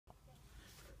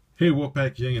Hey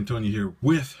Wolfpack, Yang and Tony here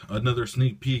with another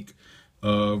sneak peek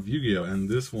of Yu-Gi-Oh! And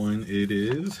this one, it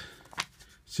is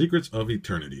Secrets of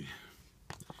Eternity.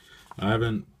 I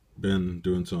haven't been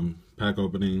doing some pack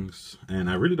openings, and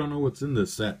I really don't know what's in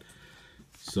this set.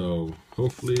 So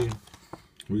hopefully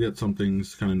we get some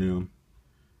things kind of new.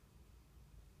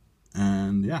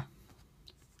 And yeah,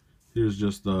 here's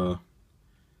just the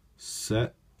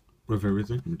set with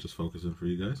everything. Let me just focus it for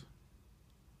you guys.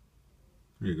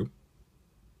 There you go.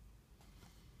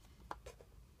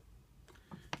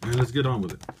 And let's get on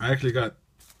with it. I actually got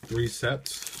 3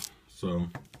 sets, so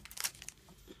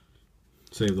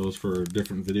save those for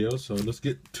different videos. So let's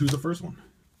get to the first one.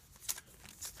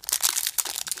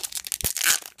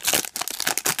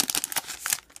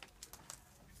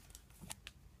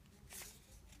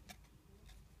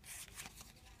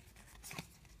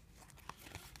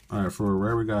 Alright, for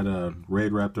rare we got a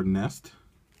Raid Raptor Nest.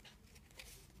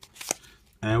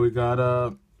 And we got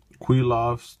a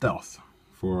Quilov Stealth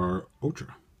for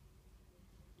Ultra.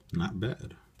 Not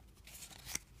bad.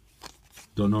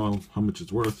 Don't know how much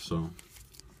it's worth, so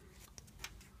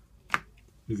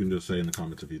you can just say in the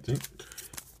comments if you think.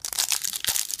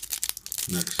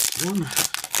 Next one.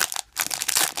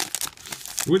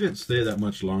 We didn't stay that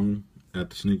much long at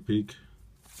the sneak peek.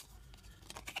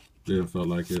 Didn't feel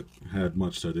like it had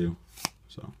much to do.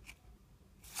 So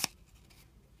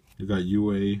you got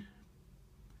UA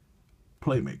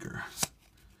Playmaker.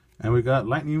 And we got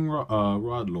Lightning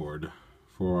Rod Lord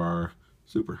for our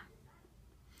super.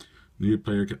 New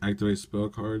player can activate spell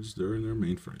cards during their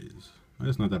main phase.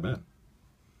 That's not that bad.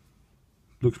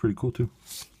 Looks pretty cool too.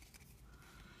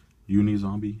 Uni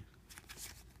Zombie.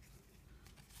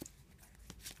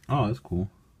 Oh, that's cool.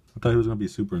 I thought he was gonna be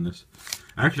super in this.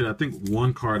 Actually, I think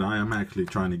one card I am actually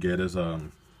trying to get is the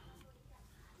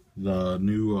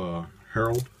new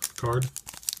Herald card.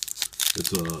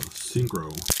 It's a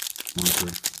Synchro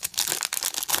monster.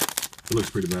 It looks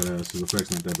pretty badass. His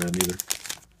effect's not that bad either.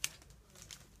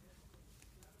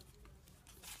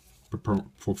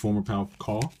 Performer Power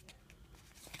Call.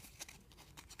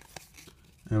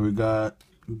 And we got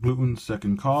Gluten's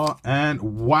Second Call. And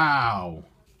wow!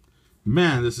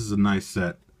 Man, this is a nice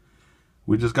set.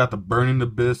 We just got the Burning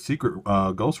Abyss Secret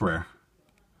Ghost Rare.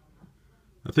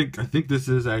 I think this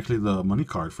is actually the money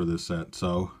card for this set,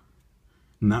 so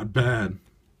not bad.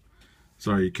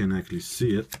 Sorry you can't actually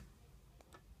see it.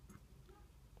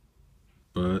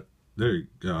 But there you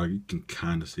go, you can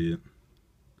kind of see it.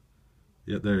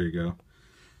 Yeah, there you go.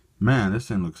 Man, this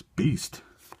thing looks beast.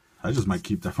 I just might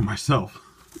keep that for myself.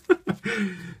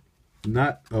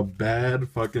 Not a bad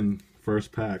fucking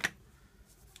first pack.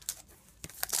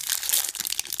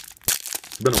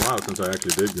 It's been a while since I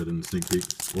actually did good in the sneak peek,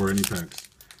 or any packs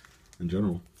in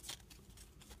general.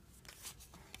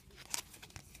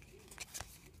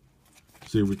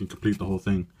 See if we can complete the whole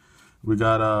thing. We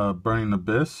got Burning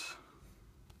Abyss.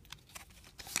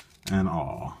 And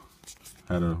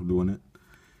had a doing it.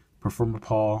 Performer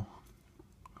Paul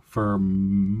for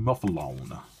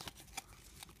Muffalone.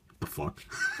 The fuck?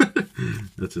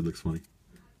 That's it. Looks funny.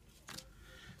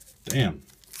 Damn.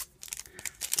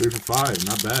 3 for 5.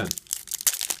 Not bad.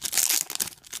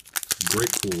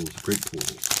 Great pulls. Great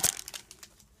pulls.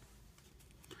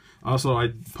 Also,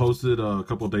 I posted a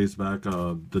couple of days back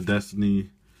the Destiny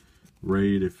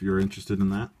raid if you're interested in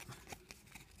that.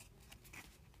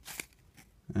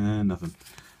 And nothing.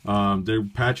 They're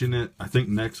patching it, I think,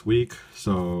 next week.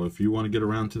 So if you want to get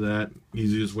around to that,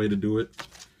 easiest way to do it.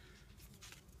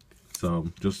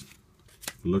 So just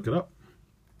look it up.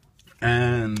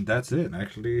 And that's it.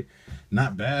 Actually,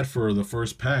 not bad for the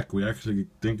first pack. We actually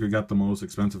think we got the most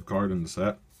expensive card in the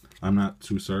set. I'm not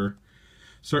too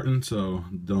certain, so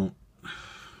don't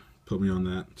put me on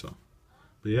that. So,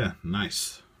 but yeah,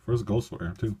 nice. First Ghost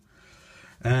Flare too.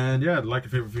 And yeah, like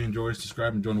and favorite if you enjoyed,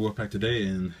 subscribe and join the Wolfpack today,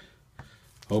 and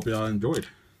hope y'all enjoyed.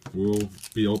 We'll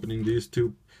be opening these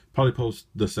 2. Probably post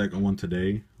the second one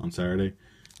today on Saturday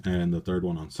and the third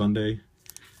one on Sunday.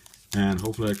 And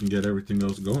hopefully I can get everything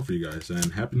else going for you guys.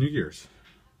 And Happy New Year's.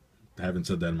 I haven't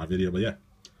said that in my video, but yeah.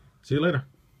 See you later.